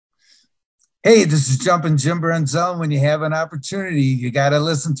Hey, this is Jumpin' Jim Brunzell. When you have an opportunity, you got to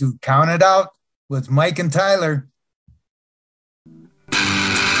listen to Count It Out with Mike and Tyler. Take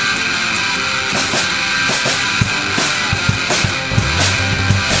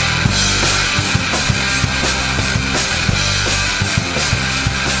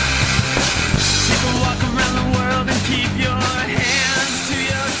a walk around the world and keep your hands to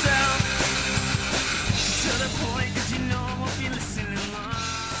yourself. To the point, 'cause you know I won't be listening long.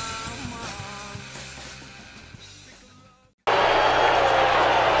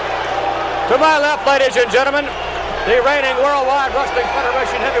 To my left, ladies and gentlemen, the reigning Worldwide Wrestling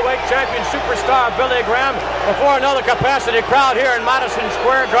Federation heavyweight champion superstar Billy Graham before another capacity crowd here in Madison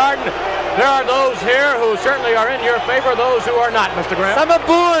Square Garden. There are those here who certainly are in your favor, those who are not, Mr. Graham. Some are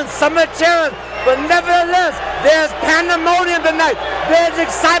booing, some are cheering, but nevertheless, there's pandemonium tonight. There's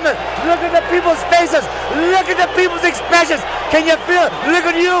excitement. Look at the people's faces. Look at the people's expressions. Can you feel it? Look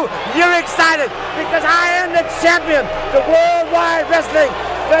at you. You're excited because I am the champion, the Worldwide Wrestling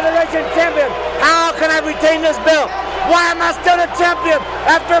Federation champion. How can I retain this belt? Why am I still the champion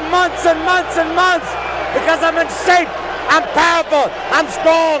after months and months and months? Because I'm in shape. I'm powerful. I'm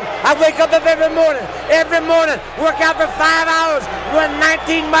strong. I wake up every morning, work out for 5 hours, run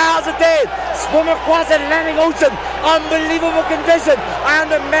 19 miles a day, swim across the Atlantic Ocean. Unbelievable condition. I am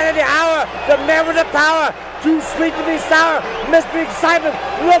the man of the hour, the man with the power. Too sweet to be sour. Mystery excitement.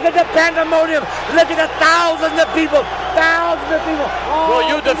 Look at the pandemonium. Look at the thousands of people. Thousands of people. Will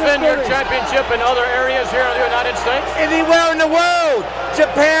you defend your championship in other areas here in the United States? Anywhere in the world.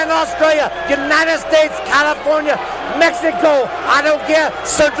 Japan, Australia, United States, California, Mexico, I don't care.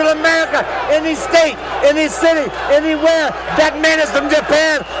 Central America, any state, any city, anywhere. That man is from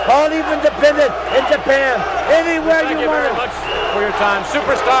Japan. All even dependent in Japan. Anywhere Thank you you want very it. much for your time.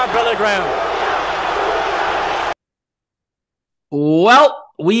 Superstar Billy Graham. Well,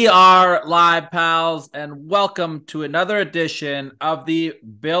 we are live, pals, and welcome to another edition of the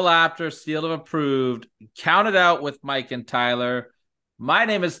Bill Apter Seal of Approved. Count It Out with Mike and Tyler. My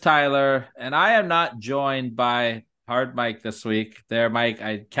name is Tyler, and I am not joined by Hard Mike this week. There, Mike,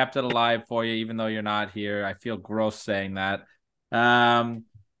 I kept it alive for you, even though you're not here. I feel gross saying that.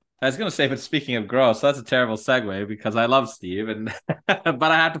 I was gonna say, but speaking of gross, that's a terrible segue because I love Steve, and but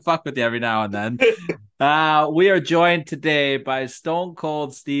I have to fuck with you every now and then. We are joined today by Stone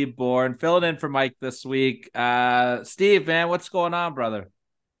Cold Steve Bourne, filling in for Mike this week. Steve, man, what's going on, brother?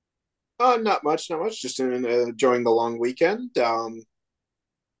 Not much, not much. Just enjoying the long weekend.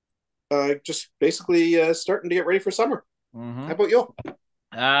 Just basically starting to get ready for summer. How about you?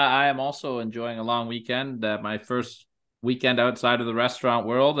 I am also enjoying a long weekend. My first weekend outside of the restaurant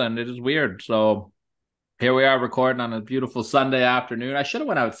world, and it is weird. So here we are recording on a beautiful Sunday afternoon. I should have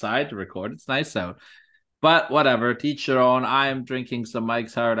went outside to record. It's nice out. But whatever, to each their own. I am drinking some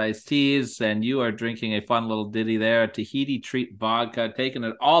Mike's Hard Iced Teas, and you are drinking a fun little ditty there, Tahiti Treat Vodka, taking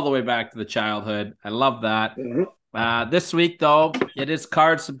it all the way back to the childhood. I love that. This week, though, it is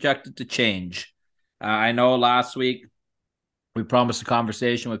card subjected to change. I know last week we promised a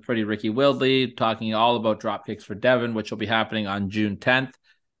conversation with Pretty Ricky Wildley, talking all about Dropkicks for Devon, which will be happening on June 10th.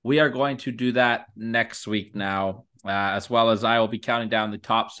 We are going to do that next week now. As well as I will be counting down the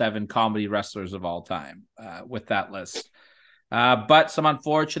top 7 comedy wrestlers of all time with that list. But some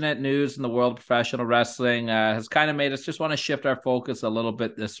unfortunate news in the world of professional wrestling has kind of made us just want to shift our focus a little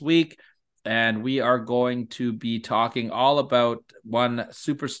bit this week. And we are going to be talking all about one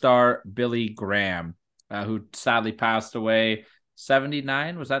superstar, Billy Graham, who sadly passed away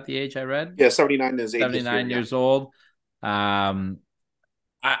 79. Was that the age I read? Yeah, 79 is 79 years old.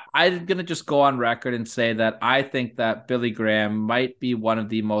 I'm going to just go on record and say that I think that Billy Graham might be one of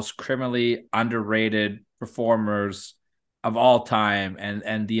the most criminally underrated performers of all time.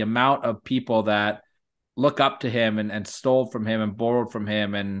 And the amount of people that look up to him and stole from him and borrowed from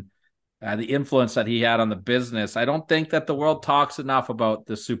him and the influence that he had on the business. I don't think that the world talks enough about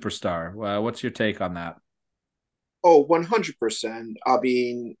the superstar. What's your take on that? Oh, 100%. I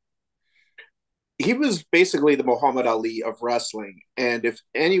mean, he was basically the Muhammad Ali of wrestling. And if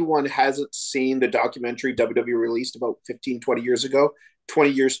anyone hasn't seen the documentary WWE released about 15, 20 years ago,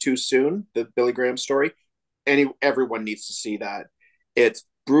 20 years too soon, the Billy Graham story, everyone needs to see that. It's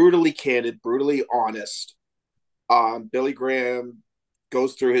brutally candid, brutally honest. Billy Graham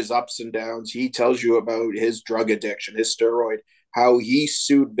goes through his ups and downs. He tells you about his drug addiction, his steroid, how he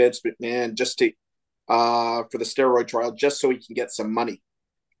sued Vince McMahon just to for the steroid trial, just so he can get some money.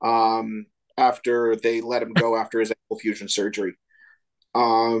 After they let him go after his ankle fusion surgery.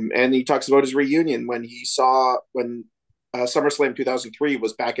 And he talks about his reunion when SummerSlam 2003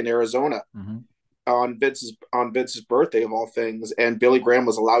 was back in Arizona. on Vince's birthday of all things, and Billy Graham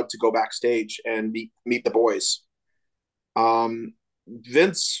was allowed to go backstage and meet the boys.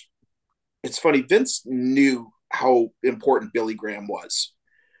 Vince, it's funny. Vince knew how important Billy Graham was.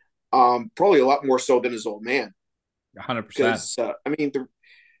 Probably a lot more so than his old man. 100%. Because I mean,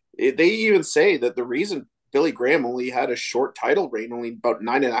 they even say that the reason Billy Graham only had a short title reign, only about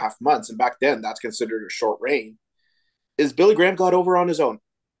 9.5 months, and back then that's considered a short reign, is Billy Graham got over on his own.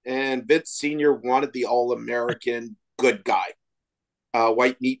 And Vince Sr. wanted the all-American good guy,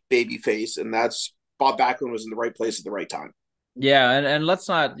 white meat baby face, and that's Bob Backlund was in the right place at the right time. Yeah, and let's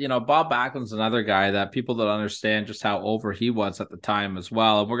not, Bob Backlund's another guy that people don't understand just how over he was at the time as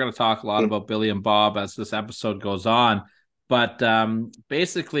well. And we're going to talk a lot about Billy and Bob as this episode goes on. But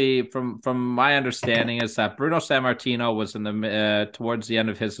basically, from my understanding, is that Bruno Sammartino was in the towards the end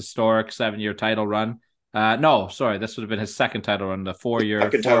of his historic 7-year title run. No, sorry, this would have been his second title run, the 4 or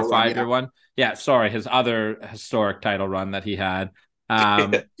 5-year one. Yeah, sorry, his other historic title run that he had.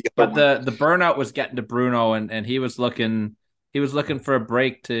 But the burnout was getting to Bruno, and he was looking for a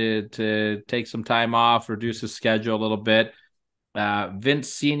break to take some time off, reduce his schedule a little bit. Vince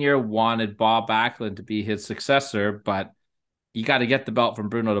Sr. wanted Bob Backlund to be his successor, but you got to get the belt from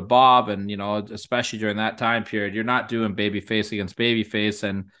Bruno to Bob, and especially during that time period, you're not doing babyface against babyface,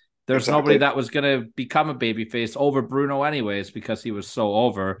 and there's nobody that was going to become a babyface over Bruno anyways because he was so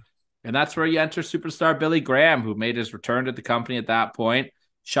over. And that's where you enter superstar Billy Graham, who made his return to the company at that point,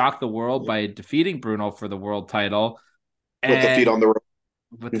 shocked the world by defeating Bruno for the world title. With the feet on the rope.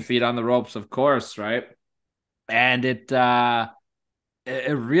 With the feet on the ropes, of course, right? And it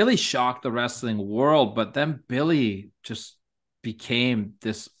really shocked the wrestling world. But then Billy just became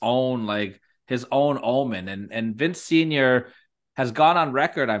his own omen. And Vince Sr. has gone on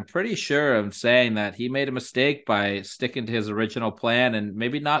record, I'm pretty sure, of saying that he made a mistake by sticking to his original plan and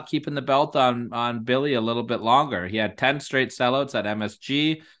maybe not keeping the belt on Billy a little bit longer. He had 10 straight sellouts at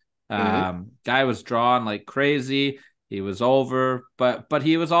MSG. Guy was drawn like crazy. He was over, but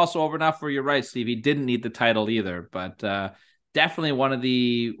he was also over enough where you're right, Steve. He didn't need the title either, but definitely one of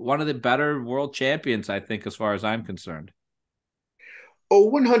the better world champions, I think, as far as I'm concerned. Oh,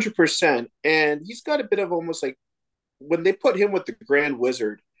 100%. And he's got a bit of almost like when they put him with the Grand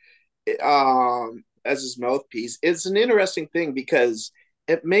Wizard as his mouthpiece, it's an interesting thing because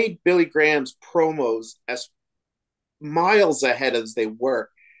it made Billy Graham's promos as miles ahead as they were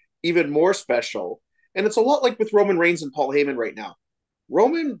even more special. And it's a lot like with Roman Reigns and Paul Heyman right now.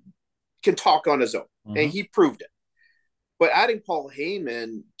 Roman can talk on his own, and he proved it. But adding Paul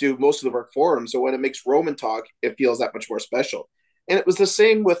Heyman do most of the work for him, so when it makes Roman talk, it feels that much more special. And it was the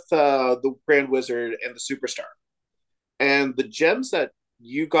same with the Grand Wizard and the Superstar. And the gems that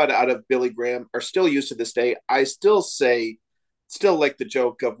you got out of Billy Graham are still used to this day. I still like the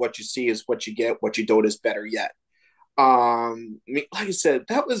joke of what you see is what you get, what you don't is better yet. I mean, like I said,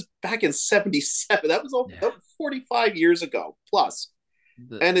 that was back in 77. That was 45 years ago plus.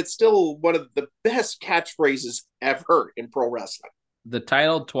 And it's still one of the best catchphrases ever in pro wrestling. The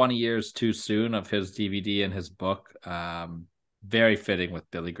title 20 Years Too Soon of his DVD and his book, very fitting with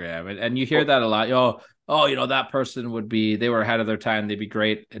Billy Graham. And you hear that a lot. That person they were ahead of their time. They'd be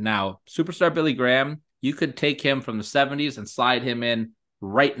great. And now superstar Billy Graham, you could take him from the 70s and slide him in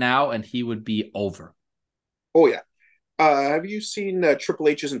right now and he would be over. Oh, yeah. Have you seen Triple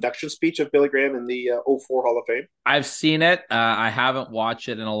H's induction speech of Billy Graham in the 04 Hall of Fame? I've seen it. I haven't watched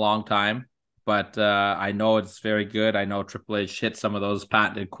it in a long time, but I know it's very good. I know Triple H hit some of those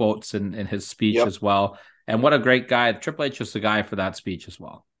patented quotes in his speech as well. And what a great guy. Triple H was the guy for that speech as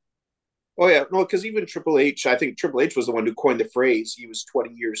well. Oh, yeah. No, because even Triple H, I think Triple H was the one who coined the phrase, he was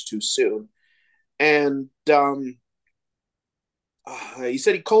 20 years too soon. And he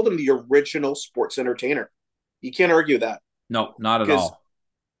said he called him the original sports entertainer. You can't argue that. No, not at all.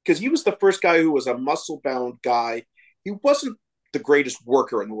 Because he was the first guy who was a muscle-bound guy. He wasn't the greatest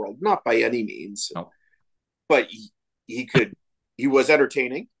worker in the world, not by any means. No. But he was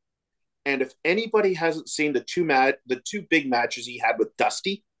entertaining. And if anybody hasn't seen the two big matches he had with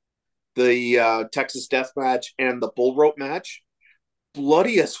Dusty, the Texas Death Match and the Bull Rope match,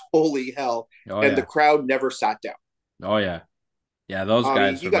 bloody as holy hell. The crowd never sat down. Oh, yeah. Yeah, those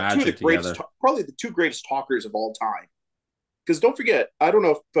guys you got two of the greatest, probably the two greatest talkers of all time. Because don't forget, I don't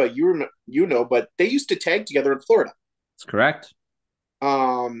know if you know, but they used to tag together in Florida. That's correct.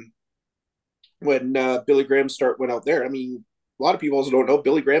 When Billy Graham went out there, I mean, a lot of people also don't know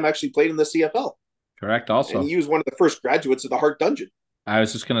Billy Graham actually played in the CFL. Correct. Also, and he was one of the first graduates of the Hart Dungeon. I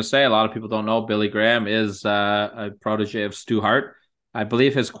was just going to say, a lot of people don't know Billy Graham is a protege of Stu Hart. I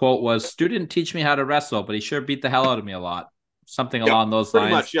believe his quote was, "Stu didn't teach me how to wrestle, but he sure beat the hell out of me a lot." Something along those lines.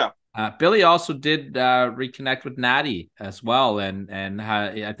 Pretty much, yeah. Billy also did reconnect with Natty as well, and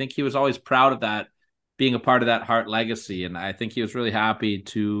I think he was always proud of that, being a part of that Hart legacy, and I think he was really happy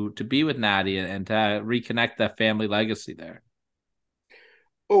to be with Natty and to reconnect that family legacy there.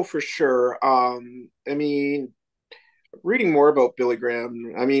 Oh, for sure. I mean, reading more about Billy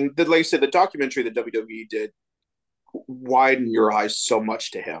Graham, I mean, like I said, the documentary that WWE did widen your eyes so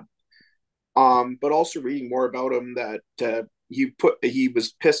much to him. But also reading more about him, that he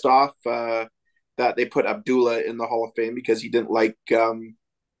was pissed off that they put Abdullah in the Hall of Fame because he didn't like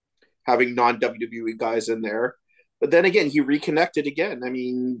having non WWE guys in there. But then again, he reconnected again. I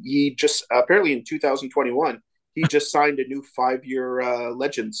mean, he just apparently in 2021 he just signed a new 5-year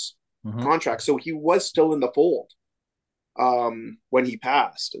Legends contract, so he was still in the fold when he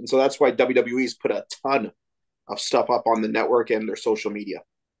passed, and so that's why WWE's put a ton of stuff up on the network and their social media.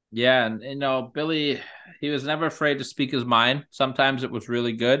 Yeah, and you know, Billy, he was never afraid to speak his mind. Sometimes it was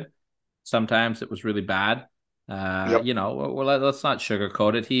really good, sometimes it was really bad. Yep. You know, well, let's not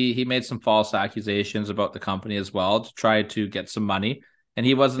sugarcoat it. He made some false accusations about the company as well to try to get some money, and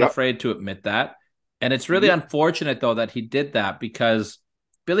he wasn't Yep. afraid to admit that. And it's really unfortunate though that he did that, because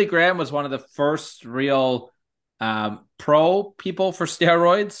Billy Graham was one of the first real pro people for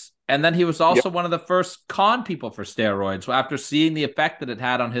steroids. And then he was also one of the first con people for steroids after seeing the effect that it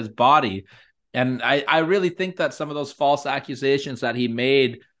had on his body. And I really think that some of those false accusations that he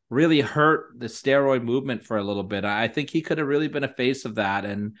made really hurt the steroid movement for a little bit. I think he could have really been a face of that.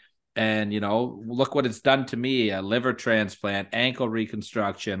 And you know, look what it's done to me: a liver transplant, ankle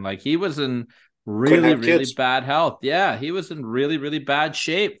reconstruction. Like, he was in really bad health. Yeah, he was in really bad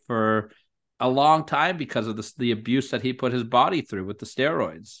shape for a long time because of the abuse that he put his body through with the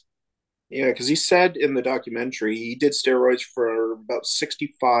steroids. Yeah, because he said in the documentary he did steroids for about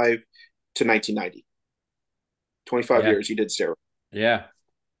 65 to 1990. 25 years he did steroids. Yeah.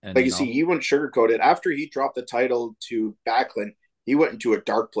 And like you see, he wouldn't sugarcoat it. After he dropped the title to Backlund, he went into a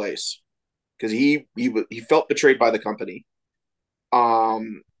dark place because he felt betrayed by the company.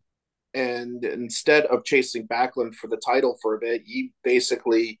 And instead of chasing Backlund for the title for a bit, he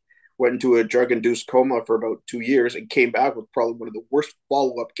basically went into a drug-induced coma for about 2 years and came back with probably one of the worst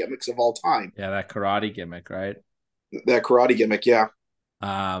follow-up gimmicks of all time. Yeah, that karate gimmick, right? That karate gimmick, yeah.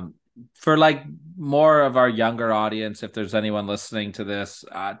 For like more of our younger audience, if there's anyone listening to this,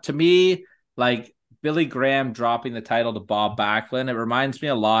 to me, like Billy Graham dropping the title to Bob Backlund, it reminds me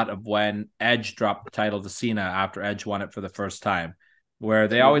a lot of when Edge dropped the title to Cena after Edge won it for the first time, where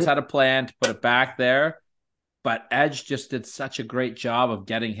they always had a plan to put it back there, but Edge just did such a great job of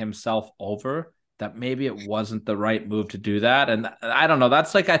getting himself over that maybe it wasn't the right move to do that. And I don't know,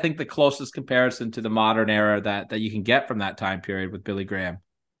 that's like, I think the closest comparison to the modern era that you can get from that time period with Billy Graham.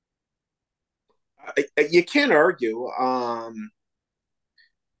 You can't argue. I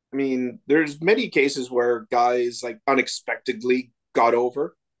mean, there's many cases where guys like unexpectedly got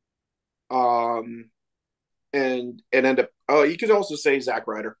over, and end up. Oh, you could also say Zack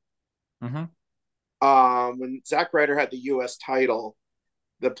Ryder. When Zack Ryder had the U.S. title,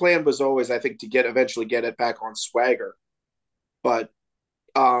 the plan was always, I think, to eventually get it back on Swagger, but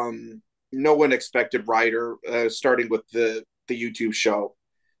no one expected Ryder, starting with the YouTube show,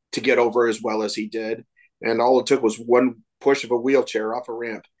 to get over as well as he did, and all it took was one push of a wheelchair off a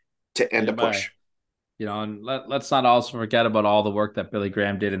ramp to end a push. You know, and let's not also forget about all the work that Billy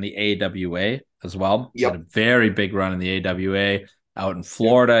Graham did in the AWA as well. He had a very big run in the AWA. Out in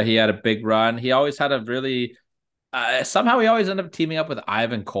Florida, he had a big run. He always had a really somehow he always ended up teaming up with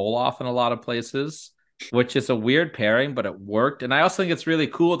Ivan Koloff in a lot of places, which is a weird pairing, but it worked. And I also think it's really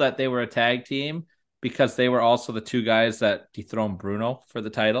cool that they were a tag team, because they were also the two guys that dethroned Bruno for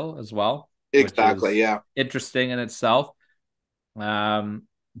the title as well. Exactly, yeah. Interesting in itself.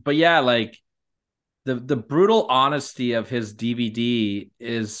 But yeah, like the brutal honesty of his DVD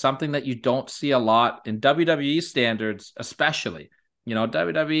is something that you don't see a lot in WWE standards, especially. You know,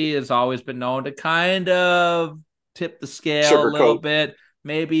 WWE has always been known to kind of tip the scale a little bit,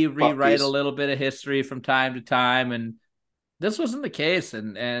 maybe rewrite a little bit of history from time to time, and this wasn't the case.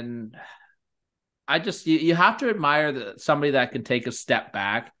 And I just, you have to admire somebody that can take a step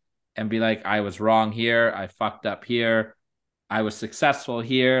back and be like, I was wrong here, I fucked up here, I was successful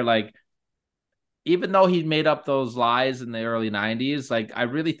here. Like, even though he made up those lies in the early 90s, like, I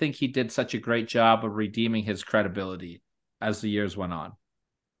really think he did such a great job of redeeming his credibility as the years went on.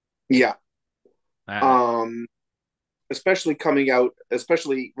 Yeah. Especially coming out,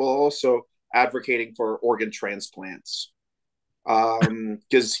 also advocating for organ transplants.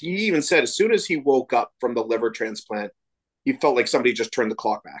 Because he even said as soon as he woke up from the liver transplant, he felt like somebody just turned the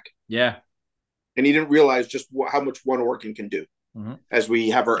clock back. Yeah. And he didn't realize just how much one organ can do. as we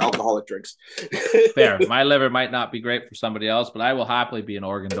have our alcoholic drinks. Fair. My liver might not be great for somebody else, but I will happily be an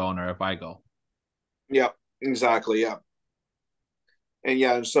organ donor if I go. Yeah, exactly. Yeah. And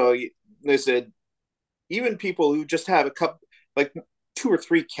yeah, so they said, even people who just have a couple, like 2 or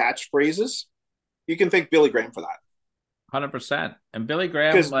 3 catchphrases, you can thank Billy Graham for that. 100%. And Billy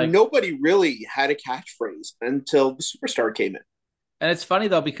Graham, because nobody really had a catchphrase until the Superstar came in. And it's funny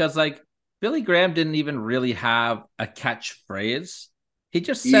though, because like Billy Graham didn't even really have a catchphrase. He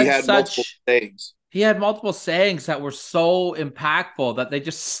just said multiple sayings. He had multiple sayings that were so impactful that they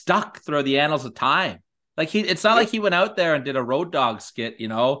just stuck through the annals of time. Like it's not like he went out there and did a Road Dogg skit, you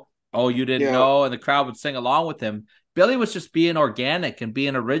know, oh, you didn't know, and the crowd would sing along with him. Billy was just being organic and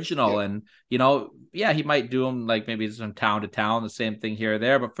being original. And, you know, he might do them like maybe from town to town, the same thing here or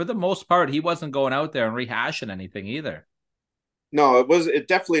there. But for the most part, he wasn't going out there and rehashing anything either. No, it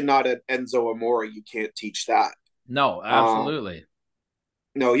definitely not an Enzo Amore. You can't teach that. No, absolutely.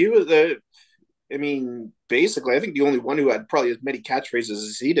 No, he was I mean, basically, I think the only one who had probably as many catchphrases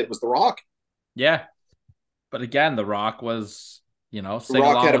as he did was The Rock. Yeah. But again, The Rock was, you know, The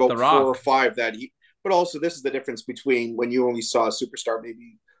Rock had about 4 or 5 that he. But also, this is the difference between when you only saw a Superstar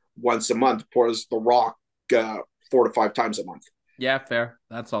maybe once a month, whereas The Rock 4 to 5 times a month. Yeah, fair.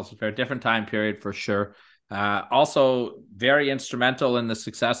 That's also fair. Different time period for sure. Also, very instrumental in the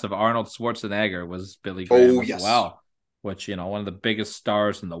success of Arnold Schwarzenegger was Billy Graham as well, which, you know, one of the biggest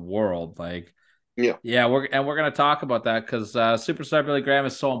stars in the world. Like, we're going to talk about that because Superstar Billy Graham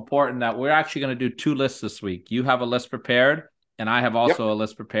is so important that we're actually going to do 2 lists this week. You have a list prepared. And I have also a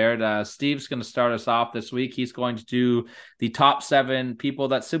list prepared. Steve's going to start us off this week. He's going to do the top 7 people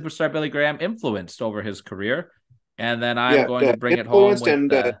that Superstar Billy Graham influenced over his career. And then I'm going to bring it home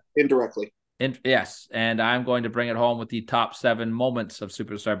with... indirectly. Yes. And I'm going to bring it home with the top 7 moments of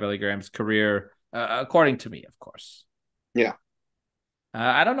Superstar Billy Graham's career, according to me, of course. Yeah.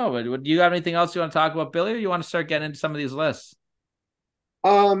 I don't know. Do you have anything else you want to talk about, Billy, or you want to start getting into some of these lists?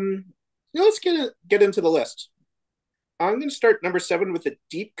 Let's get into the list. I'm going to start number 7 with a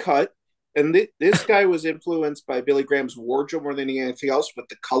deep cut. And this guy was influenced by Billy Graham's wardrobe more than anything else with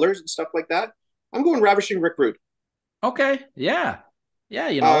the colors and stuff like that. I'm going Ravishing Rick Rude. Okay. Yeah. Yeah,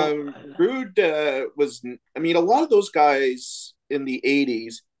 you know. Rude was, I mean, a lot of those guys in the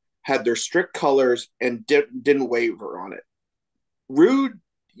 80s had their strict colors and didn't waver on it. Rude,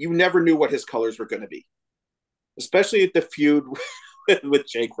 you never knew what his colors were going to be, especially at the feud with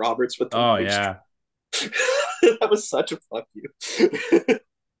Jake Roberts. With the that was such a fuck you.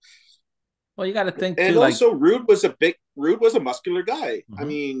 Well, you got to think, and too, also Rude was a muscular guy. I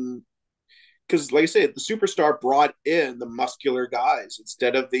mean, because like I said, the Superstar brought in the muscular guys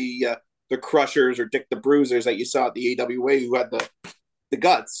instead of the Crushers or Dick the Bruisers that you saw at the AWA who had the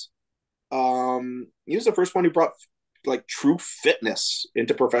guts. He was the first one who brought like true fitness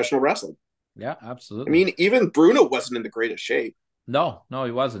into professional wrestling. Yeah, absolutely. I mean, even Bruno wasn't in the greatest shape. No,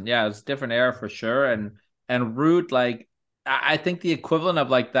 he wasn't. Yeah, it's a different era for sure. And Rude, like, I think the equivalent of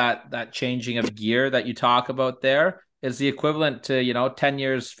like that changing of gear that you talk about there is the equivalent to, you know, 10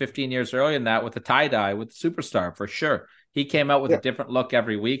 years, 15 years earlier than that with the tie-dye with the Superstar for sure. He came out with a different look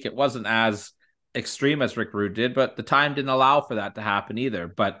every week. It wasn't as extreme as Rick Rude did, but the time didn't allow for that to happen either.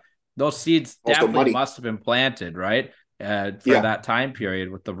 But those seeds also definitely must have been planted, right? For that time period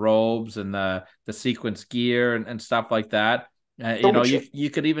with the robes and the sequence gear and stuff like that. You know, you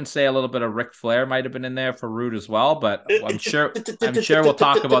could even say a little bit of Ric Flair might have been in there for Rude as well, but I'm sure we'll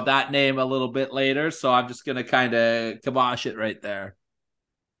talk about that name a little bit later. So I'm just going to kind of kibosh it right there.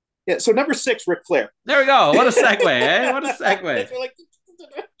 Yeah. So number 6, Ric Flair. There we go. What a segue, eh? What a segue.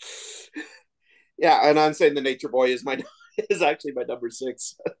 Yeah. And I'm saying the Nature Boy is actually my number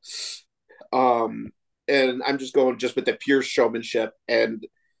 6. And I'm just going with the pure showmanship and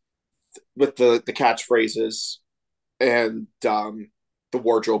with the catchphrases and the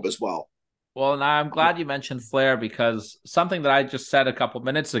wardrobe as well. Well, and I'm glad you mentioned Flair because something that I just said a couple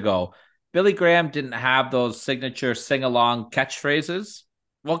minutes ago, Billy Graham didn't have those signature sing-along catchphrases.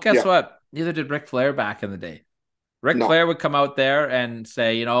 Well, guess what? Neither did Ric Flair back in the day. Ric Flair would come out there and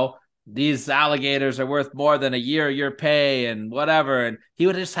say, you know, these alligators are worth more than a year of your pay and whatever. And he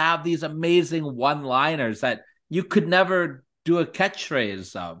would just have these amazing one-liners that you could never do a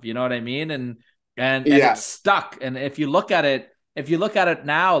catchphrase of, you know what I mean? And it stuck. And if you look at it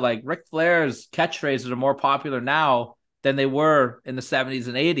now, like Ric Flair's catchphrases are more popular now than they were in the 70s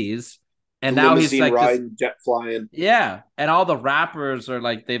and 80s. And now he's like riding, jet flying. Yeah. And all the rappers are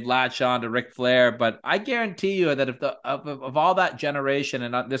like, they've latched on to Ric Flair. But I guarantee you that if of all that generation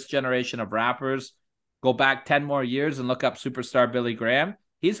and this generation of rappers go back 10 more years and look up Superstar Billy Graham,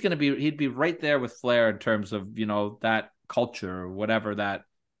 he'd be right there with Flair in terms of, you know, that culture, whatever that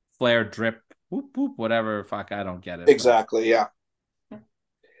flare drip, whoop, whoop, whatever. Fuck, I don't get it. Exactly. Yeah.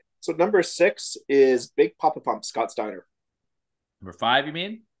 So number 6 is Big Papa Pump, Scott Steiner. Number 5, you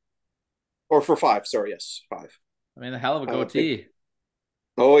mean? Or for 5, sorry, yes, 5. I mean, a hell of a goatee.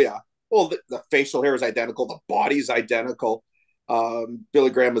 Oh, yeah. Well, the facial hair is identical. The body's identical. Billy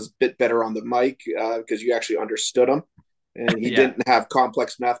Graham was a bit better on the mic because you actually understood him. And he didn't have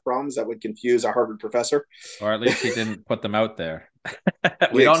complex math problems that would confuse a Harvard professor. Or at least he didn't put them out there.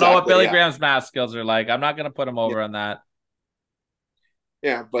 We don't know what Billy Graham's math skills are like. I'm not going to put him over on that.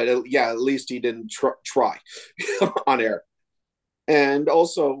 Yeah, but at least he didn't try on air. And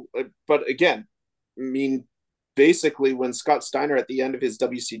also, but again, I mean, basically when Scott Steiner at the end of his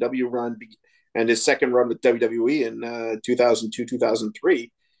WCW run and his second run with WWE in 2002,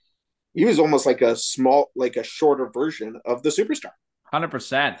 2003, he was almost like a shorter version of the Superstar.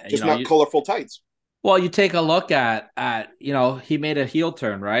 100%. Just not colorful tights. Well, you take a look at he made a heel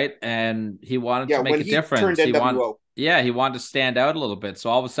turn, right? And he wanted to make a difference. He wanted to stand out a little bit. So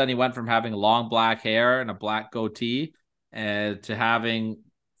all of a sudden he went from having long black hair and a black goatee to having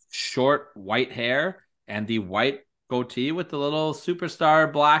short white hair and the white goatee with the little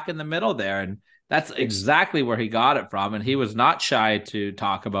Superstar black in the middle there. And that's exactly where he got it from. And he was not shy to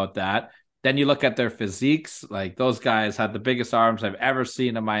talk about that. Then you look at their physiques, like those guys had the biggest arms I've ever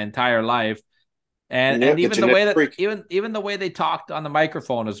seen in my entire life. And even the way that even the way they talked on the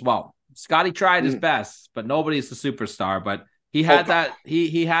microphone as well. Scotty tried his best, but nobody's the Superstar. But he had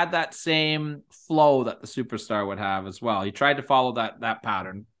he had that same flow that the Superstar would have as well. He tried to follow that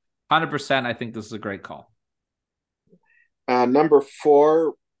pattern. 100%. I think this is a great call. Number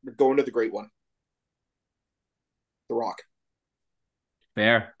 4, we're going to the great one, The Rock.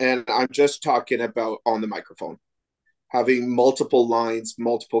 Fair. And I'm just talking about on the microphone, having multiple lines,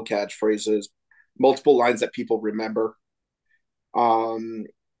 multiple catchphrases, multiple lines that people remember. And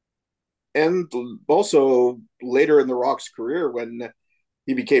also later in The Rock's career when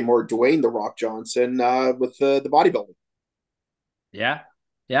he became more Dwayne The Rock Johnson with the bodybuilding. Yeah,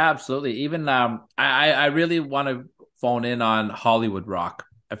 absolutely. Even I really want to phone in on Hollywood Rock.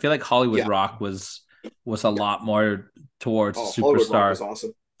 I feel like Hollywood Rock was a lot more towards Superstar. Hollywood Rock was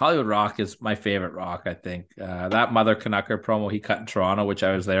awesome. Hollywood Rock is my favorite Rock, I think. That Mother Canucker promo he cut in Toronto, which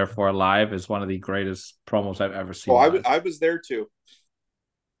I was there for live, is one of the greatest promos I've ever seen. Oh, I was there too.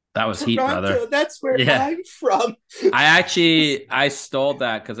 That was Toronto, heat, brother. That's where I'm from. I stole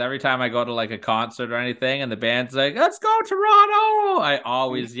that because every time I go to like a concert or anything and the band's like, let's go Toronto, I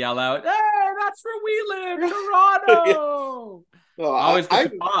always yell out, hey, that's where we live, Toronto. Always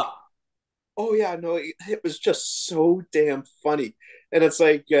get the pop. Oh, yeah, no, it was just so damn funny. And it's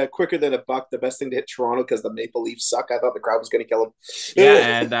like quicker than a buck, the best thing to hit Toronto because the Maple Leafs suck. I thought the crowd was going to kill him.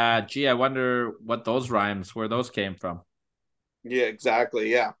 Yeah, and I wonder what those rhymes, where those came from. Yeah,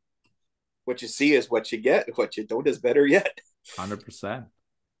 exactly, yeah. What you see is what you get. What you don't is better yet. 100%.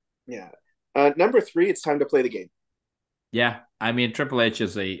 Yeah. Number 3, it's time to play the game. Yeah, I mean, Triple H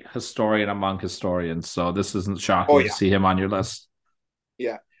is a historian among historians, so this isn't shocking to see him on your list.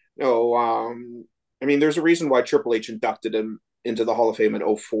 Yeah. No, I mean, there's a reason why Triple H inducted him into the Hall of Fame in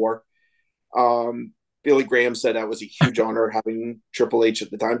 2004. Billy Graham said that was a huge honor having Triple H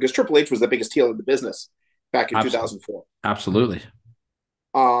at the time because Triple H was the biggest heel in the business back in 2004. Absolutely.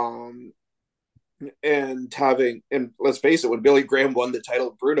 And let's face it, when Billy Graham won the title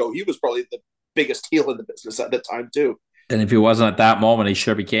of Bruno, he was probably the biggest heel in the business at the time too. And if he wasn't at that moment, he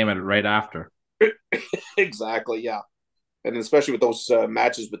sure became it right after. Exactly, yeah. And especially with those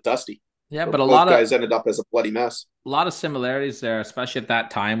matches with Dusty. Yeah, but both guys ended up as a bloody mess. A lot of similarities there, especially at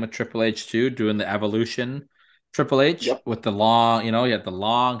that time with Triple H too, doing the Evolution. Triple H with the long, he had the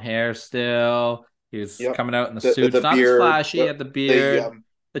long hair still. He was coming out in the suit, not beard, as flashy. He had the beard.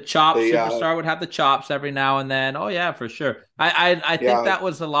 The chops, Superstar would have the chops every now and then. Oh yeah, for sure. I think that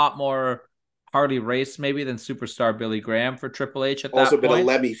was a lot more Harley Race maybe than Superstar Billy Graham for Triple H at that point. Also a bit of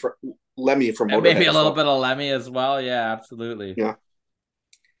Lemmy from and maybe a little bit of Lemmy as well. Yeah, absolutely. Yeah.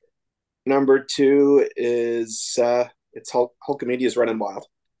 Number 2 is it's Hulkamania's Running Wild.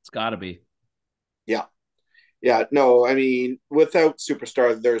 It's got to be. Yeah. Yeah. No, I mean, without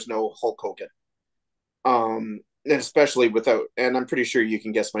Superstar, there's no Hulk Hogan. And especially without, and I'm pretty sure you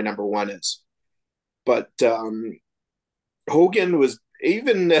can guess my number 1 is. But Hogan was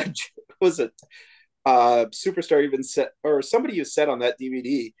even was it Superstar even said, or somebody who said on that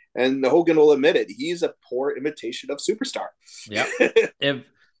DVD, and Hogan will admit it, he's a poor imitation of Superstar. Yeah.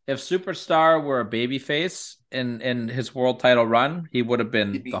 If Superstar were a babyface in his world title run, he would have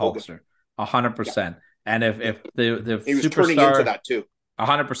been the Hulkster. 100%. And if the he was Superstar, turning into that too.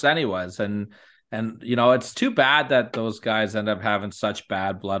 100% he was. And And, you know, it's too bad that those guys end up having such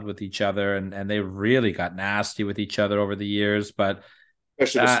bad blood with each other, and they really got nasty with each other over the years. But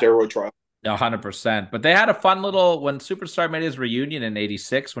especially the steroid trial. 100%. But they had a fun little, when Superstar made his reunion in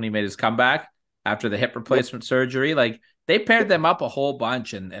 86, when he made his comeback after the hip replacement surgery, like they paired them up a whole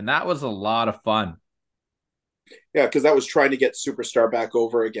bunch, and that was a lot of fun. Yeah, because that was trying to get Superstar back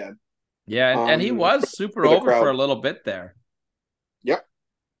over again. Yeah, and he was super over for a little bit there. Yep.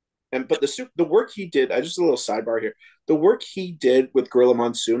 But the work he did, just a little sidebar here. The work he did with Gorilla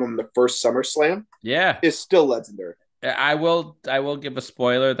Monsoon on the first SummerSlam, is still legendary. I will give a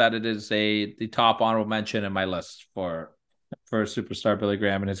spoiler that it is the top honorable mention in my list for Superstar Billy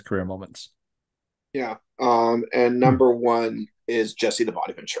Graham and his career moments. Yeah. And number one is Jesse the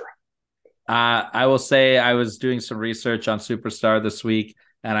Body Ventura. I will say I was doing some research on Superstar this week,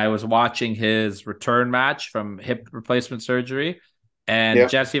 and I was watching his return match from hip replacement surgery. And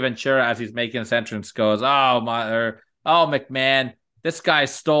Jesse Ventura, as he's making his entrance, goes, McMahon, this guy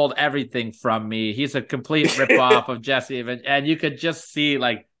stole everything from me. He's a complete ripoff of Jesse. And you could just see,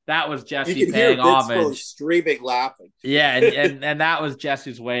 like, that was Jesse paying homage. Streaming, laughing. Yeah, and that was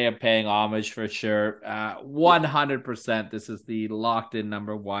Jesse's way of paying homage for sure. 100%. This is the locked in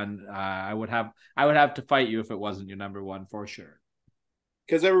number one. I would have to fight you if it wasn't your number one for sure.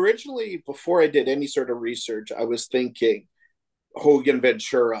 Because originally, before I did any sort of research, I was thinking Hogan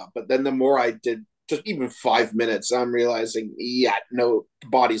Ventura, but then the more I did, just even 5 minutes, I'm realizing, no,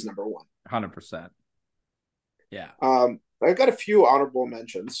 Body's number one. 100%. Yeah. I've got a few honorable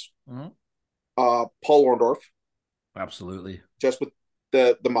mentions. Mm-hmm. Paul Orndorff. Absolutely. Just with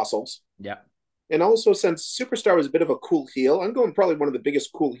the muscles. Yeah. And also, since Superstar was a bit of a cool heel, I'm going probably one of the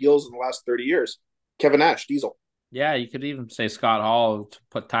biggest cool heels in the last 30 years. Kevin Nash, Diesel. Yeah, you could even say Scott Hall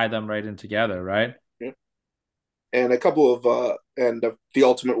to tie them right in together, right? Yeah. And a couple of the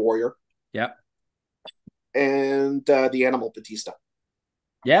Ultimate Warrior. Yeah. And the Animal Batista.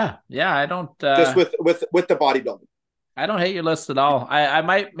 Yeah, I don't just with the bodybuilding. I don't hate your list at all. I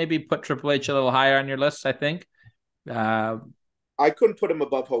might maybe put Triple H a little higher on your list, I think. I couldn't put him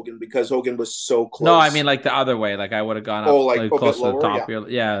above Hogan because Hogan was so close. No, I mean like the other way. Like I would have gone up close to the top.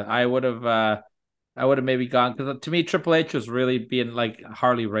 Yeah, I would have maybe gone, because to me Triple H was really being like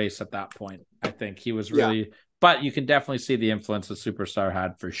Harley Race at that point. I think he was really, but you can definitely see the influence that Superstar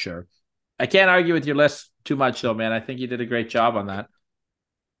had for sure. I can't argue with your list too much though, man. I think you did a great job on that.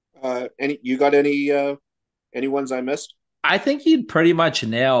 You got any ones I missed? I think you'd pretty much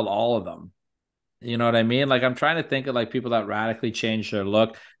nailed all of them. You know what I mean? Like I'm trying to think of like people that radically changed their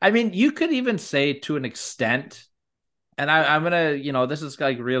look. I mean, you could even say to an extent, and I'm gonna, this is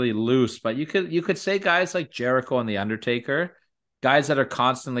like really loose, but you could say guys like Jericho and The Undertaker, guys that are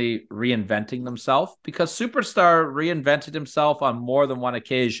constantly reinventing themselves, because Superstar reinvented himself on more than one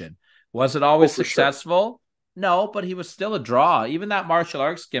occasion. Was it always successful? Sure. No, but he was still a draw. Even that martial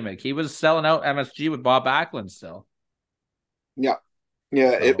arts gimmick, he was selling out MSG with Bob Backlund still. Yeah.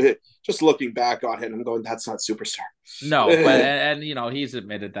 Yeah. So. Just looking back on him, I'm going, that's not Superstar. No, but and he's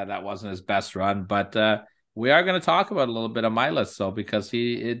admitted that wasn't his best run. But we are going to talk about a little bit on my list, though, because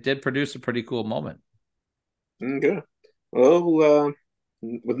it did produce a pretty cool moment. Okay. Well,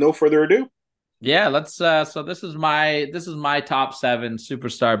 with no further ado. Yeah, let's so this is my top 7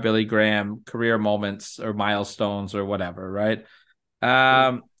 Superstar Billy Graham career moments or milestones or whatever, right?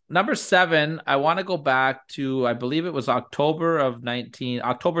 Number 7, I want to go back to, I believe it was October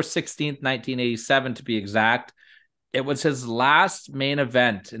 16th, 1987 to be exact. It was his last main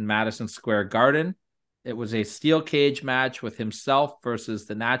event in Madison Square Garden. It was a steel cage match with himself versus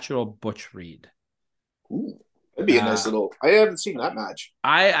the Natural Butch Reed. Ooh. That'd be a nice little. I haven't seen that match.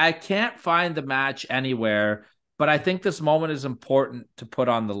 I can't find the match anywhere, but I think this moment is important to put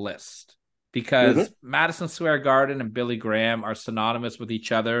on the list because Madison Square Garden and Billy Graham are synonymous with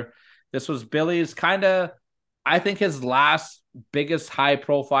each other. This was Billy's I think his last biggest high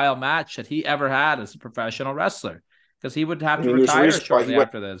profile match that he ever had as a professional wrestler, because he would have to retire shortly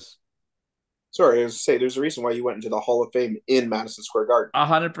after this. Sorry, I was to say there's a reason why you went into the Hall of Fame in Madison Square Garden.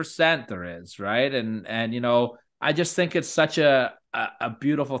 100% there is, right? And I just think it's such a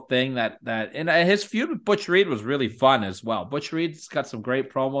beautiful thing that and his feud with Butch Reed was really fun as well. Butch Reed's got some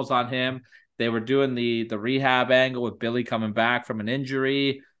great promos on him. They were doing the rehab angle with Billy coming back from an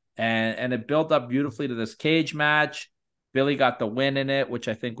injury, and it built up beautifully to this cage match. Billy got the win in it, which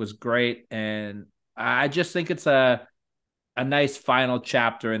I think was great, and I just think it's a nice final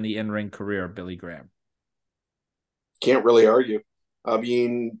chapter in the in-ring career of Billy Graham. Can't really argue. I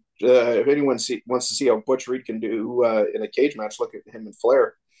mean, if anyone wants to see how Butch Reed can do in a cage match, look at him and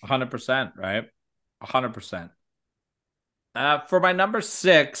Flair. 100%, right? 100%. For my number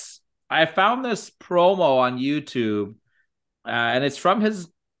 6, I found this promo on YouTube, and it's from his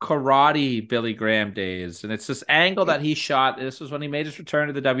karate Billy Graham days. And it's this angle that he shot. This was when he made his return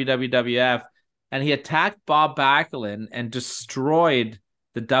to the WWF, and he attacked Bob Backlund and destroyed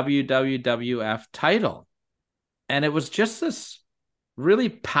the WWF title. And it was just this really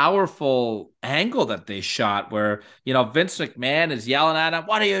powerful angle that they shot where, you know, Vince McMahon is yelling at him,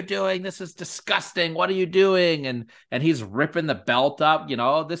 "What are you doing? This is disgusting. What are you doing?" And he's ripping the belt up. You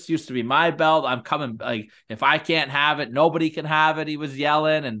know, "This used to be my belt. I'm coming. Like, if I can't have it, nobody can have it." He was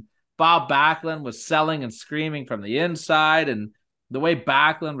yelling, and Bob Backlund was selling and screaming from the inside. And the way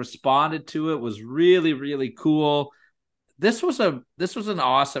Backlund responded to it was really, really cool. This was an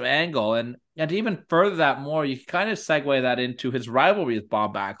awesome angle. And to even further that more, you can kind of segue that into his rivalry with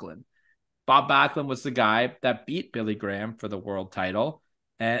Bob Backlund. Bob Backlund was the guy that beat Billy Graham for the world title,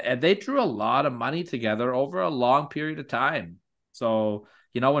 and they drew a lot of money together over a long period of time. So,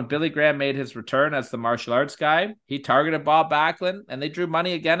 you know, when Billy Graham made his return as the martial arts guy, he targeted Bob Backlund, and they drew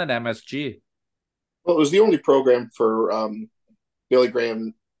money again at MSG. Well, it was the only program for Billy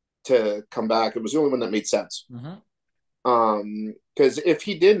Graham to come back. It was the only one that made sense. Because if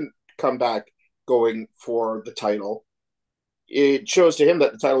he didn't come back going for the title, it shows to him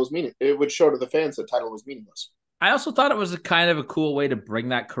that the title was meaningless. It would show to the fans that the title was meaningless. I also thought it was a kind of a cool way to bring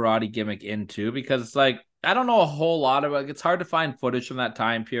that karate gimmick into, because it's like, I don't know a whole lot about it. It's hard to find footage from that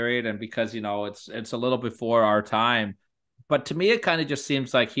time period, and because, you know, it's a little before our time. But to me, it kind of just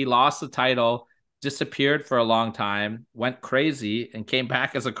seems like he lost the title, disappeared for a long time, went crazy, and came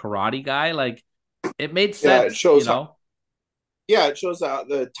back as a karate guy. Like, it made sense. Yeah, it shows you know? It shows that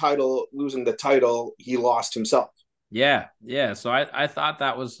losing the title, he lost himself. Yeah. So I thought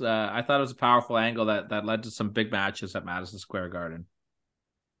that was I thought it was a powerful angle that led to some big matches at Madison Square Garden.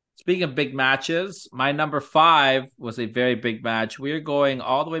 Speaking of big matches, my number 5 was a very big match. We are going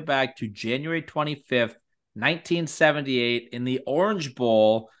all the way back to January 25th, 1978 in the Orange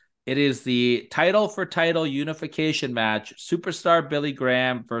Bowl. It is the title for title unification match, Superstar Billy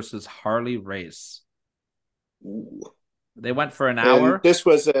Graham versus Harley Race. Ooh. They went for an hour. And this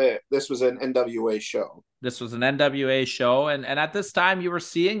was an NWA show. This was an NWA show. And at this time, you were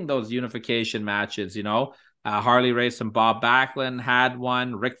seeing those unification matches, you know. Harley Race and Bob Backlund had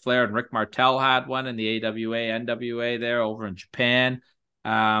one. Ric Flair and Rick Martel had one in the AWA, NWA there over in Japan.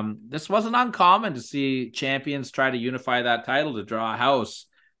 This wasn't uncommon to see champions try to unify that title to draw a house.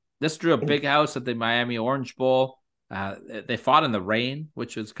 This drew a big house at the Miami Orange Bowl. They fought in the rain,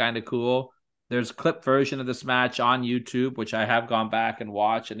 which was kind of cool. There's a clip version of this match on YouTube, which I have gone back and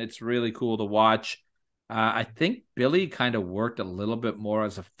watched, and it's really cool to watch. I think Billy kind of worked a little bit more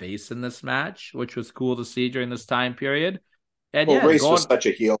as a face in this match, which was cool to see during this time period. And Race was such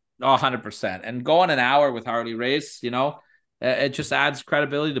a heel. 100%. And going an hour with Harley Race, you know, it just adds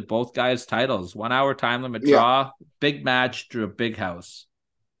credibility to both guys' titles. 1 hour time limit draw, big match, drew a big house.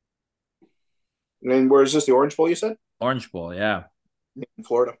 And then where is this, the Orange Bowl, you said? Orange Bowl, yeah. In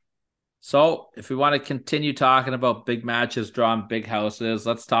Florida. So if we want to continue talking about big matches drawing big houses,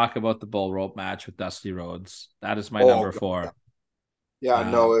 let's talk about the bull rope match with Dusty Rhodes. That is my number 4. Yeah,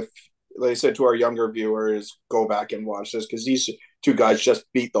 no, if, like I said to our younger viewers, go back and watch this, because these two guys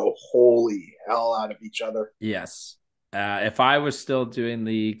just beat the holy hell out of each other. Yes. If I was still doing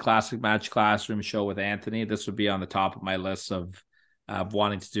the Classic Match Classroom show with Anthony, this would be on the top of my list of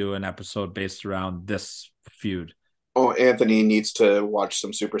wanting to do an episode based around this feud. Oh, Anthony needs to watch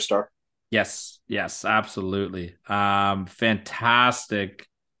some Superstar. Yes, absolutely. Fantastic.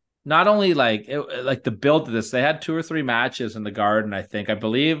 Not only like the build to this, they had 2 or 3 matches in the Garden. I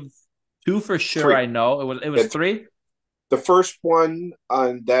believe 2 for sure. 3. I know it was 3. The first one,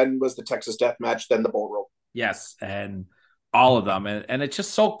 and then was the Texas Death Match, then the bull rope. Yes, and all of them, and it's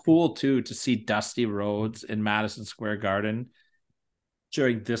just so cool too to see Dusty Rhodes in Madison Square Garden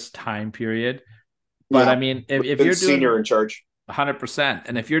during this time period. But I mean, if you're doing senior in charge. 100%.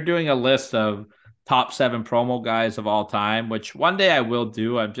 And if you're doing a list of top 7 promo guys of all time, which one day I will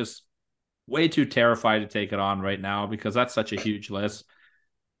do, I'm just way too terrified to take it on right now because that's such a huge list.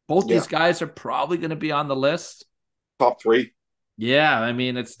 Both these guys are probably going to be on the list. Top 3. Yeah, I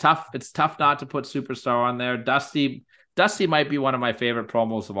mean, it's tough. It's tough not to put Superstar on there. Dusty might be one of my favorite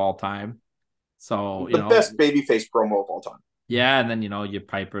promos of all time. So, the best babyface promo of all time. Yeah, and then, you know, your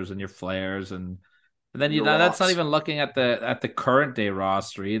Pipers and your Flairs and then, you know, that's not even looking at the current day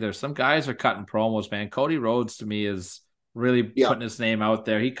roster either. Some guys are cutting promos, man. Cody Rhodes to me is really putting his name out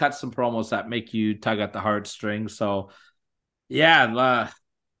there. He cuts some promos that make you tug at the heartstrings. So, yeah,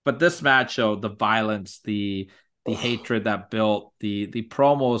 but this match showed the violence, the hatred that built, the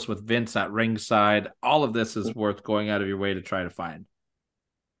promos with Vince at ringside. All of this is worth going out of your way to try to find.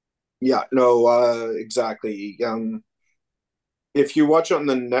 Yeah, no, exactly. If you watch on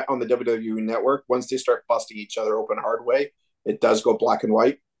the net on the WWE network, once they start busting each other open hard way, it does go black and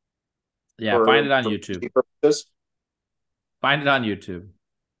white Yeah, find for it on YouTube. purposes. Find it on YouTube.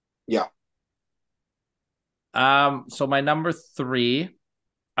 Yeah. So my number three,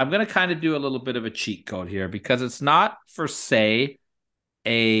 I'm gonna kind of do a little bit of a cheat code here because it's not for say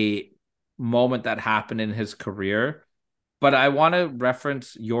a moment that happened in his career, but I want to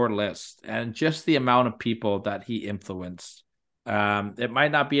reference your list and just the amount of people that he influenced. It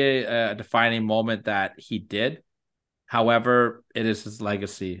might not be a defining moment that he did. However, it is his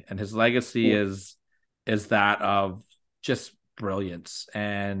legacy, and his legacy is that of just brilliance.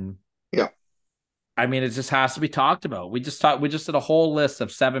 And Yeah. I mean, it just has to be talked about. We just did a whole list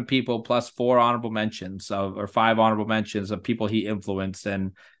of 7 people plus 4 honorable mentions or 5 honorable mentions of people he influenced,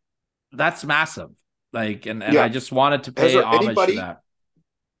 and that's massive. Like, and Yeah. I just wanted to Has pay there homage to anybody that.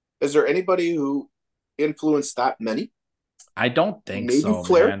 is there anybody who influenced that many? I don't think Maybe so,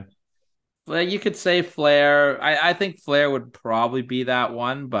 Flair? man. Well, you could say Flair. I think Flair would probably be that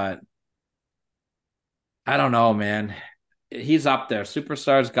one, but I don't know, man. He's up there.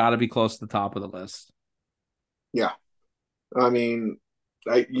 Superstar's got to be close to the top of the list. Yeah. I mean,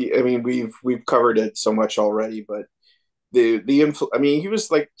 I mean we've covered it so much already, but I mean, he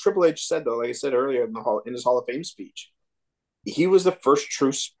was like Triple H said though, like I said earlier in his Hall of Fame speech, he was the first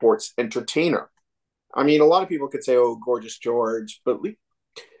true sports entertainer. I mean, a lot of people could say, "Oh, Gorgeous George," but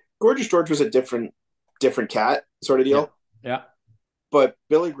Gorgeous George was a different cat sort of Yeah. deal. Yeah. But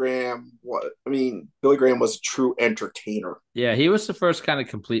Billy Graham, Billy Graham was a true entertainer. Yeah, he was the first kind of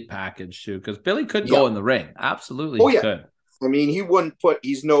complete package too, because Billy could Yeah. go in the ring. Absolutely, Oh he yeah. could. I mean,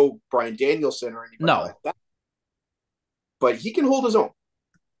 he's no Bryan Danielson or anybody No. like that, but he can hold his own.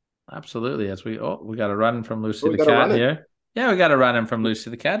 Absolutely. As we got a run from Lucy We the got a Cat run in. here. Yeah, we got a run in from Lucy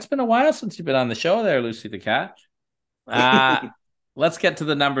the Cat. It's been a while since you've been on the show there, Lucy the Cat. Let's get to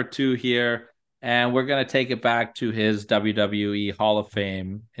the number 2 here, and we're gonna take it back to his WWE Hall of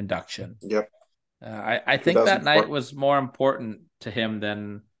Fame induction. Yep. I think that 2004. night was more important to him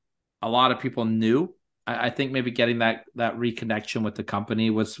than a lot of people knew. I think maybe getting that reconnection with the company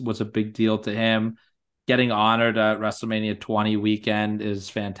was a big deal to him. Getting honored at WrestleMania 20 weekend is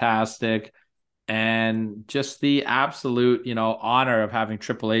fantastic. And just the absolute, honor of having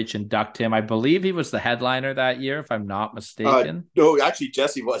Triple H induct him. I believe he was the headliner that year, if I'm not mistaken. No, actually,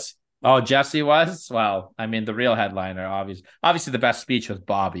 Jesse was. Oh, Jesse was? Well, I mean, the real headliner, obviously the best speech was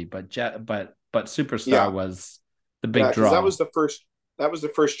Bobby, but Superstar was the big draw. That was the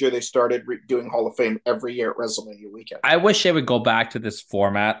first year they started doing Hall of Fame every year at WrestleMania weekend. I wish they would go back to this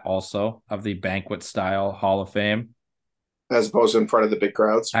format also of the banquet style Hall of Fame, as opposed to in front of the big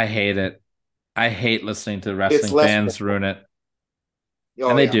crowds. I hate it. I hate listening to wrestling fans ruin it.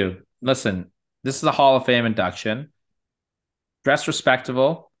 And they do. Listen, this is a Hall of Fame induction. Dress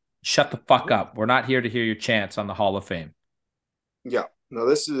respectable. Shut the fuck up. We're not here to hear your chants on the Hall of Fame. Yeah. No,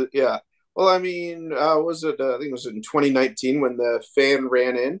 this is, yeah. Well, I mean, was it, I think it was in 2019 when the fan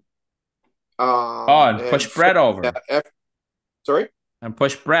ran in. And push Brett over. Sorry? And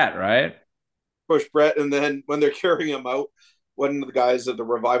push Brett, right? Push Brett. And then when they're carrying him out, one of the guys at the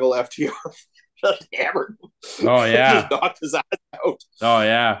Revival FTR just hammered him. Oh, yeah. Just knocked his ass out. Oh,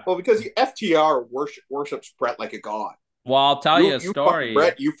 yeah. Well, because the FTR worships Brett like a god. Well, I'll tell you a story. You fuck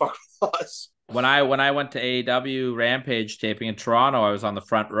Brett, you fuck us. When I went to AEW Rampage taping in Toronto, I was on the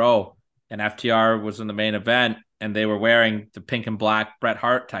front row, and FTR was in the main event, and they were wearing the pink and black Bret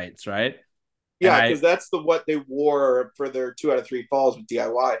Hart tights, right? Yeah, because that's what they wore for their 2 out of 3 falls with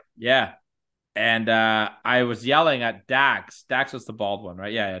DIY. Yeah. And I was yelling at Dax. Dax was the bald one,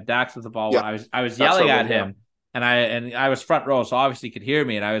 right? Yeah. Dax was the bald one. I was yelling at him, and I was front row, so obviously he could hear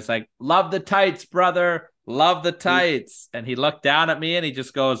me. And I was like, "Love the tights, brother. Love the tights." And he looked down at me and he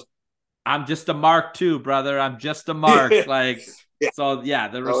just goes, "I'm just a mark too, brother. I'm just a mark." So yeah,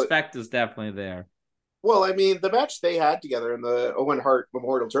 the respect is definitely there. Well, I mean, the match they had together in the Owen Hart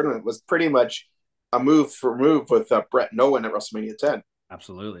Memorial Tournament was pretty much a move for move with Brett and Owen at WrestleMania 10.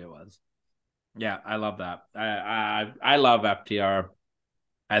 Absolutely, it was. Yeah, I love that. I love FTR.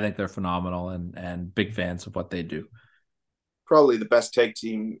 I think they're phenomenal and big fans of what they do. Probably the best tag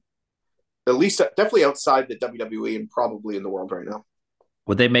team, at least definitely outside the WWE and probably in the world right now.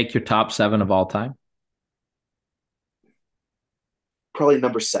 Would they make your top 7 of all time? Probably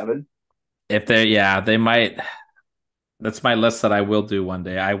number 7. If they might. That's my list that I will do one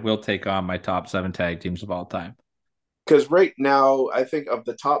day. I will take on my top 7 tag teams of all time. Because right now, I think of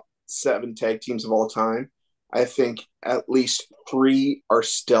the top 7 tag teams of all time, I think at least 3 are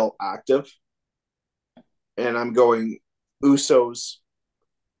still active. And I'm going Usos,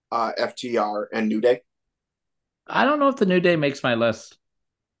 FTR, and New Day. I don't know if the New Day makes my list.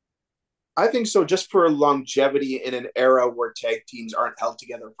 I think so, just for longevity in an era where tag teams aren't held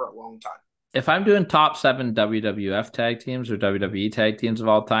together for a long time. If I'm doing top 7 WWF tag teams or WWE tag teams of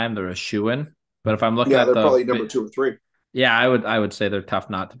all time, they're a shoo-in. But if I'm looking at they're probably number 2 or 3. Yeah, I would say they're tough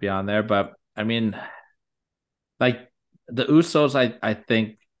not to be on there. But I mean, like the Usos, I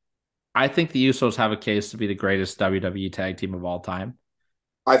think the Usos have a case to be the greatest WWE tag team of all time.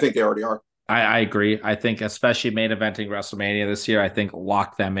 I think they already are. I agree. I think especially main eventing WrestleMania this year, I think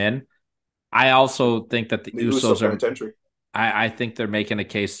lock them in. I also think that the Usos are. I think they're making a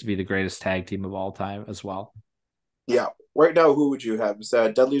case to be the greatest tag team of all time as well. Yeah. Right now, who would you have? Is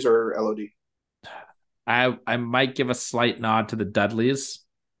that Dudleys or LOD? I might give a slight nod to the Dudleys,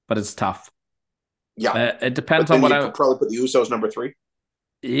 but it's tough. Yeah. It depends on what I would probably put the Usos number 3.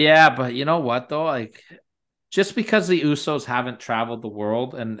 Yeah, but you know what though? Like just because the Usos haven't traveled the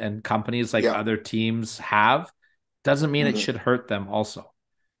world and companies like other teams have, doesn't mean it should hurt them also.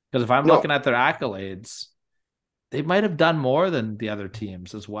 Because if I'm looking at their accolades, they might have done more than the other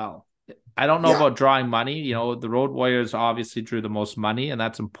teams as well. I don't know about drawing money. You know, the Road Warriors obviously drew the most money, and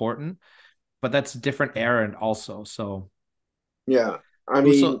that's important. But that's a different era also. So, yeah. I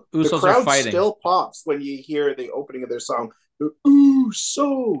mean, Usos the crowd still pops when you hear the opening of their song, the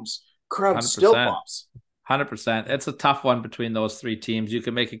Usos. Crowd 100%. Still pops. 100%. It's a tough one between those 3 teams. You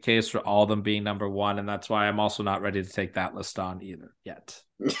can make a case for all of them being number 1, and that's why I'm also not ready to take that list on either yet.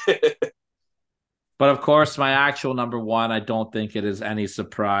 But of course, my actual number 1, I don't think it is any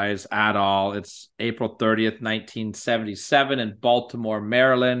surprise at all. It's April 30th, 1977 in Baltimore,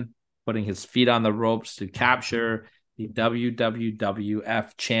 Maryland, putting his feet on the ropes to capture the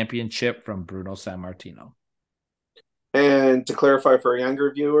WWF Championship from Bruno Sammartino. And to clarify for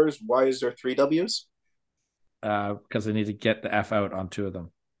younger viewers, why is there 3 W's? Because I need to get the F out on 2 of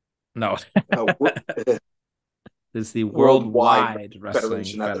them. No. It's the Worldwide Wrestling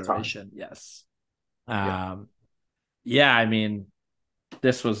Federation. Yes. Yeah, I mean,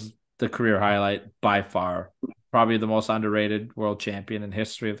 this was the career highlight by far. Probably the most underrated world champion in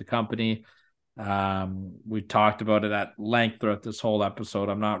history of the company. We talked about it at length throughout this whole episode.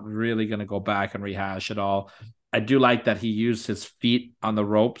 I'm not really going to go back and rehash it all. I do like that he used his feet on the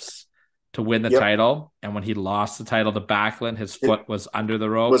ropes to win the title. And when he lost the title to Backlund, his foot was under the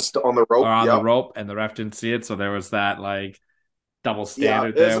rope. Was on the rope. Or on the rope, and the ref didn't see it. So there was that like double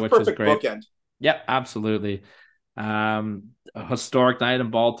standard there, which was great. Bookend. Yep, absolutely. A historic night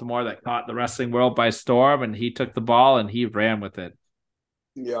in Baltimore that caught the wrestling world by storm, and he took the ball and he ran with it.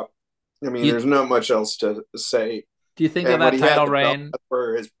 Yeah. I mean, there's not much else to say. Do you think that title reign, that's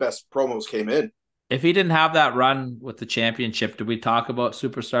where his best promos came in? If he didn't have that run with the championship, do we talk about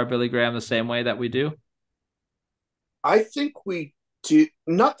superstar Billy Graham the same way that we do? I think we do,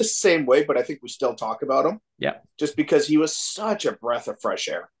 not the same way, but I think we still talk about him. Yeah. Just because he was such a breath of fresh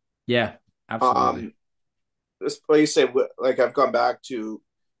air. Yeah, absolutely. Like you say, like I've gone back to,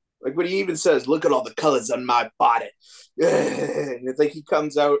 like when he even says, "Look at all the colors on my body." It's like he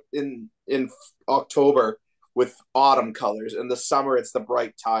comes out in October with autumn colors. In the summer, it's the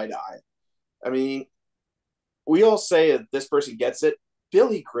bright tie-dye. I mean, we all say this person gets it.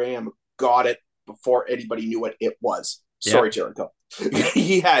 Billy Graham got it before anybody knew what it was. Sorry, Jericho.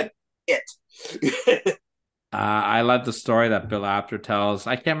 He had it. I love the story that Bill Apter tells.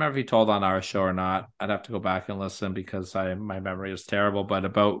 I can't remember if he told on our show or not. I'd have to go back and listen because my memory is terrible. But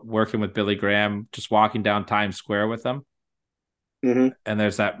about working with Billy Graham, just walking down Times Square with him. Mm-hmm. And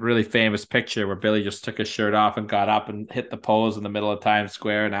there's that really famous picture where Billy just took his shirt off and got up and hit the pose in the middle of Times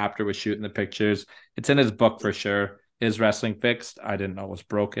Square, and Apter was shooting the pictures. It's in his book for sure. Is Wrestling Fixed? I didn't know it was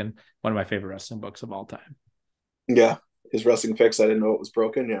broken. One of my favorite wrestling books of all time. Yeah. His Wrestling Fixed. I didn't know it was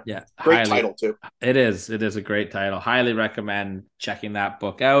broken. Yeah. Yeah. Great title too. It is. It is a great title. Highly recommend checking that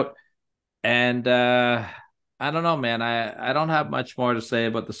book out. And I don't know, man. I don't have much more to say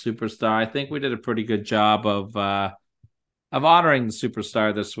about the superstar. I think we did a pretty good job of honoring the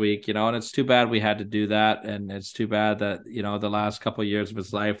superstar this week, you know, and it's too bad we had to do that. And it's too bad that, you know, the last couple of years of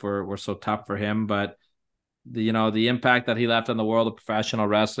his life were so tough for him. But the impact that he left on the world of professional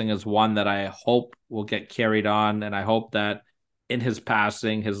wrestling is one that I hope will get carried on. And I hope that in his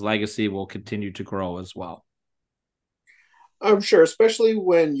passing, his legacy will continue to grow as well. I'm sure, especially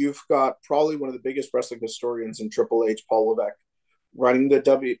when you've got probably one of the biggest wrestling historians in Triple H, Paul Levesque,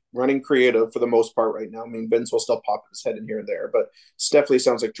 running creative for the most part right now. I mean, Vince will still pop his head in here and there, but it definitely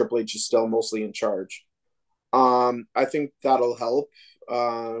sounds like Triple H is still mostly in charge. I think that'll help.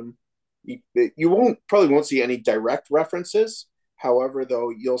 You probably won't see any direct references. However,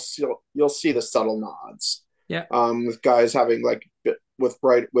 though, you'll see the subtle nods. Yeah. With guys having like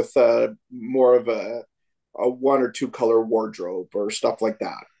more of a one or two color wardrobe or stuff like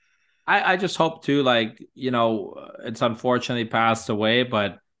that. I just hope too, like, it's unfortunately passed away,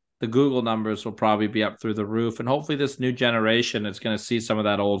 but the Google numbers will probably be up through the roof. And hopefully this new generation is going to see some of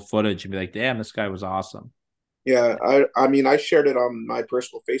that old footage and be like, damn, this guy was awesome. Yeah, I mean, I shared it on my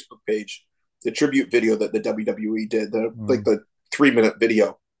personal Facebook page, the tribute video that the WWE did, like the 3-minute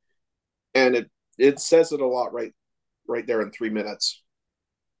video, and it says it a lot right there in 3 minutes.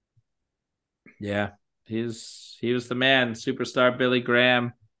 Yeah, he was the man, superstar Billy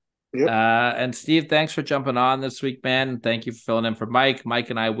Graham. Yep. And Steve, thanks for jumping on this week, man. Thank you for filling in for Mike. Mike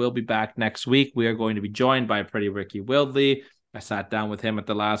and I will be back next week. We are going to be joined by Pretty Ricky Wildley. I sat down with him at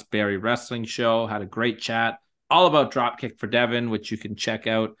the last Barrie Wrestling show, had a great chat all about Dropkick for Devon, which you can check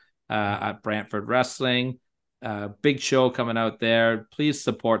out at Brantford Wrestling. Big show coming out there. Please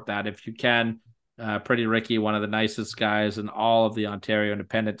support that if you can. Pretty Ricky, one of the nicest guys in all of the Ontario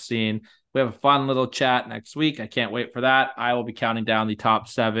independent scene. We have a fun little chat next week. I can't wait for that. I will be counting down the top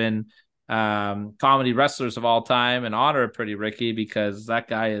 7 comedy wrestlers of all time in honor of Pretty Ricky, because that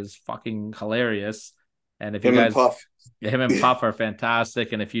guy is fucking hilarious. And if him and Puff are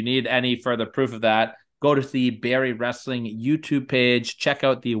fantastic. And if you need any further proof of that, go to the Barrie Wrestling YouTube page. Check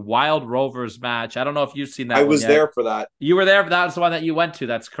out the Wild Rovers match. I don't know if you've seen that. I was there for that. You were there. That was the one that you went to.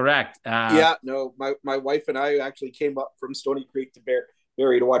 That's correct. Yeah, no, my wife and I actually came up from Stony Creek to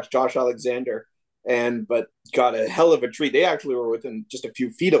Barrie to watch Josh Alexander, but got a hell of a treat. They actually were within just a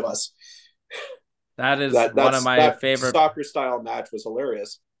few feet of us. That is one of my favorite soccer style match. Was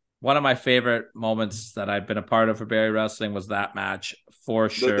hilarious. One of my favorite moments that I've been a part of for Barrie Wrestling was that match, for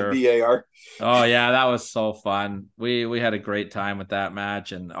sure. The VAR. Oh yeah, that was so fun. We had a great time with that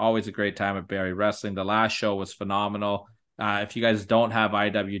match, and always a great time at Barrie Wrestling. The last show was phenomenal. If you guys don't have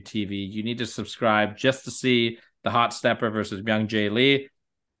IWTV, you need to subscribe just to see the Hot Stepper versus Myung Jae Lee,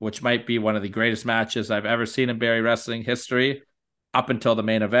 which might be one of the greatest matches I've ever seen in Barrie Wrestling history, up until the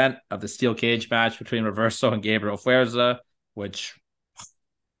main event of the steel cage match between Reverso and Gabriel Fuerza, which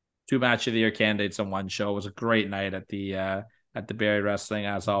 2 match of the year candidates on one show. It was a great night at the Barrie Wrestling.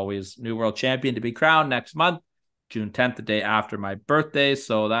 As always, new world champion to be crowned next month, June 10th, the day after my birthday.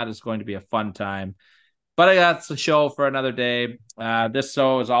 So that is going to be a fun time. But that's the show for another day. This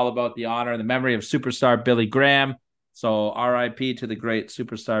show is all about the honor and the memory of superstar Billy Graham. So RIP to the great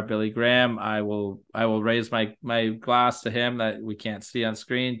superstar Billy Graham. I will raise my glass to him that we can't see on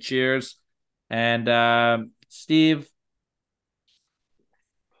screen. Cheers. And Steve,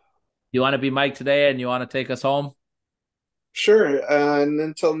 you want to be Mike today and you want to take us home? Sure. And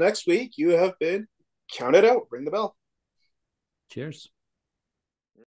until next week, you have been counted out. Ring the bell. Cheers.